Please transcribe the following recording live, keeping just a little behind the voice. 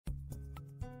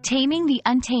Taming the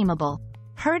Untameable.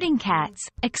 Herding Cats,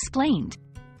 Explained.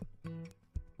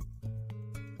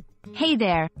 Hey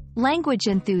there, language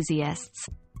enthusiasts.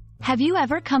 Have you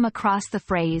ever come across the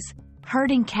phrase,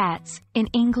 herding cats, in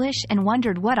English and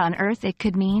wondered what on earth it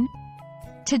could mean?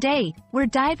 Today, we're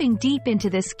diving deep into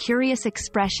this curious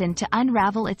expression to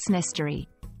unravel its mystery.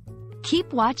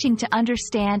 Keep watching to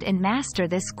understand and master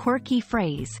this quirky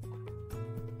phrase.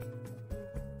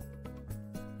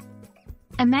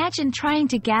 Imagine trying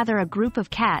to gather a group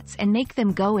of cats and make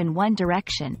them go in one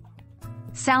direction.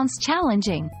 Sounds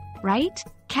challenging, right?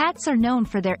 Cats are known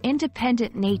for their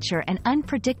independent nature and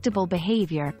unpredictable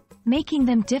behavior, making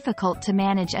them difficult to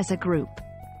manage as a group.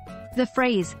 The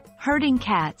phrase, herding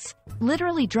cats,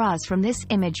 literally draws from this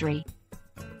imagery.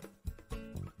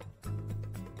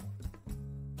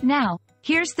 Now,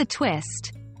 here's the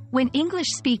twist. When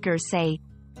English speakers say,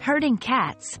 herding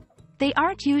cats, they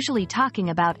aren't usually talking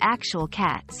about actual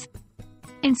cats.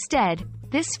 Instead,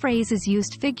 this phrase is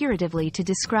used figuratively to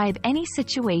describe any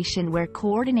situation where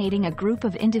coordinating a group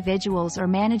of individuals or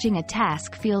managing a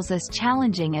task feels as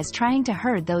challenging as trying to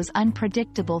herd those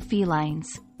unpredictable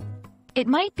felines. It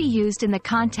might be used in the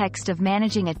context of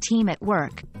managing a team at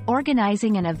work,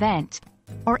 organizing an event,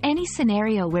 or any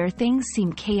scenario where things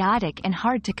seem chaotic and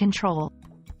hard to control.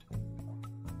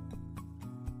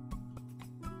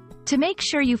 To make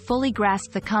sure you fully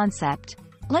grasp the concept,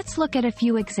 let's look at a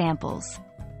few examples.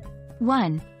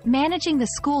 1. Managing the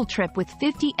school trip with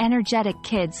 50 energetic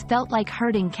kids felt like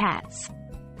herding cats.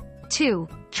 2.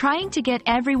 Trying to get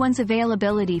everyone's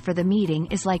availability for the meeting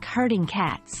is like herding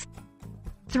cats.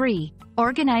 3.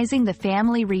 Organizing the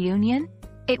family reunion?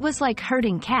 It was like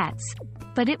herding cats,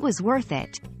 but it was worth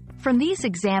it. From these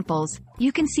examples,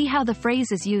 you can see how the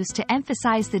phrase is used to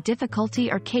emphasize the difficulty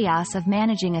or chaos of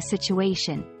managing a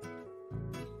situation.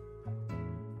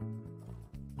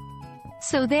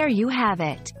 So there you have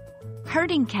it.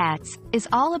 Herding cats is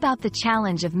all about the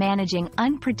challenge of managing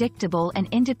unpredictable and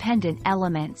independent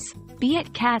elements, be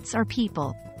it cats or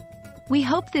people. We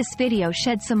hope this video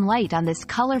shed some light on this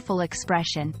colorful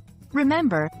expression.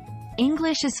 Remember,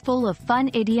 English is full of fun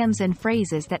idioms and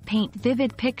phrases that paint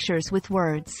vivid pictures with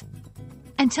words.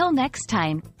 Until next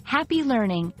time, happy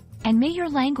learning, and may your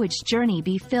language journey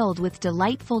be filled with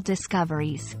delightful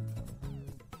discoveries.